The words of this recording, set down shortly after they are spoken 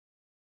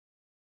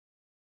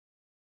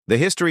The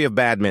history of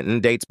badminton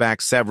dates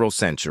back several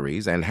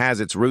centuries and has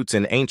its roots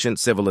in ancient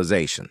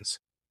civilizations.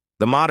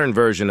 The modern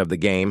version of the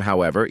game,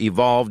 however,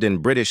 evolved in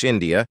British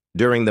India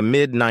during the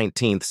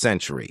mid-19th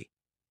century.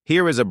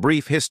 Here is a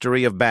brief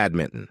history of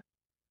badminton.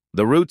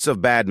 The roots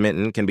of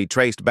badminton can be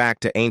traced back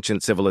to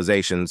ancient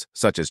civilizations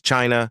such as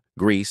China,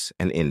 Greece,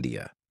 and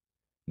India.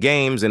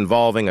 Games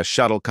involving a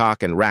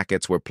shuttlecock and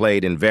rackets were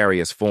played in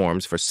various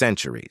forms for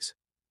centuries.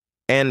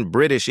 In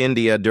British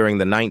India during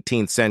the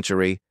 19th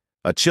century,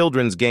 a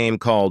children's game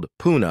called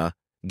Poona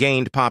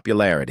gained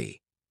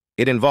popularity.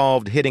 It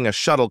involved hitting a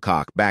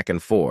shuttlecock back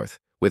and forth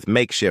with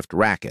makeshift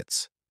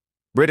rackets.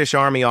 British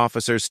Army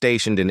officers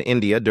stationed in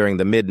India during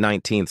the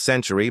mid-19th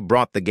century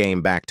brought the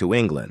game back to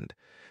England.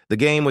 The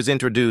game was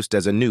introduced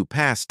as a new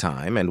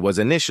pastime and was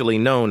initially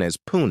known as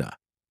Poona.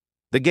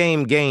 The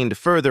game gained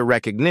further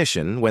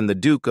recognition when the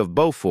Duke of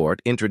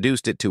Beaufort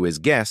introduced it to his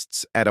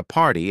guests at a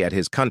party at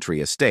his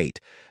country estate,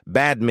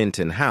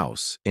 Badminton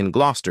House, in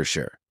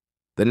Gloucestershire.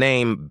 The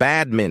name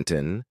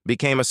badminton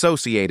became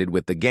associated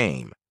with the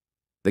game.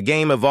 The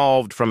game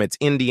evolved from its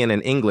Indian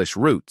and English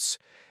roots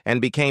and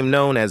became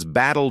known as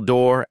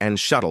battledore and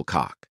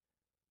shuttlecock.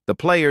 The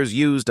players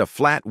used a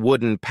flat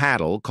wooden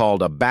paddle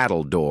called a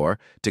battledore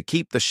to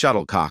keep the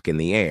shuttlecock in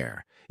the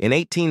air. In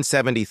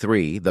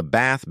 1873, the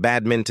Bath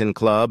Badminton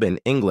Club in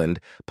England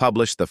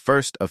published the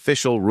first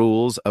official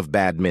rules of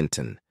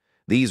badminton.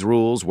 These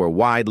rules were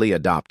widely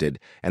adopted,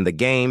 and the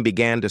game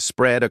began to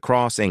spread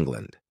across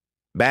England.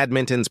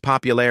 Badminton's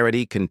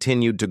popularity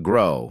continued to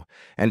grow,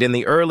 and in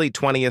the early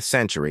 20th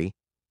century,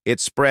 it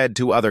spread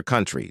to other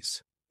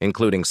countries,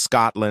 including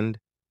Scotland,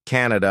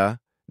 Canada,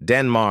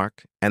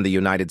 Denmark, and the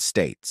United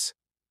States.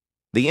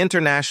 The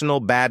International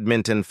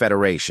Badminton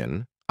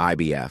Federation,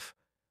 IBF,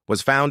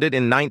 was founded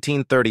in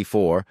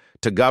 1934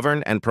 to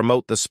govern and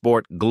promote the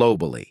sport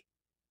globally.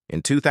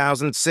 In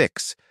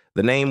 2006,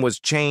 the name was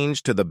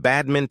changed to the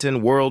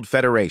Badminton World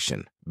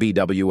Federation,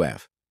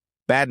 BWF.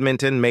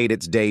 Badminton made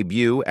its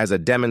debut as a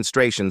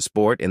demonstration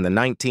sport in the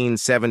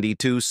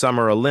 1972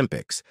 Summer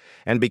Olympics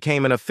and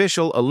became an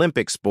official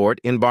Olympic sport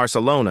in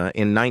Barcelona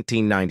in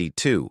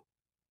 1992.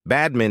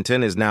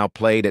 Badminton is now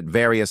played at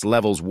various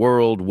levels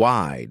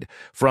worldwide,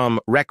 from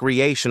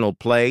recreational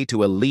play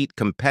to elite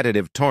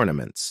competitive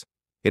tournaments.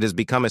 It has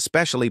become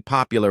especially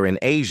popular in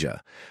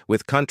Asia,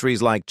 with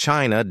countries like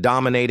China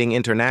dominating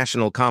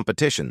international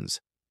competitions.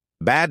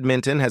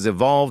 Badminton has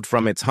evolved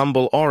from its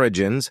humble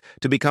origins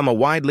to become a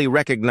widely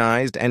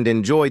recognized and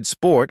enjoyed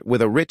sport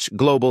with a rich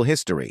global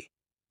history.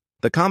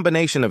 The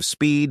combination of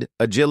speed,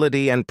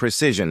 agility, and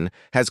precision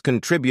has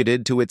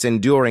contributed to its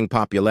enduring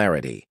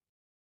popularity.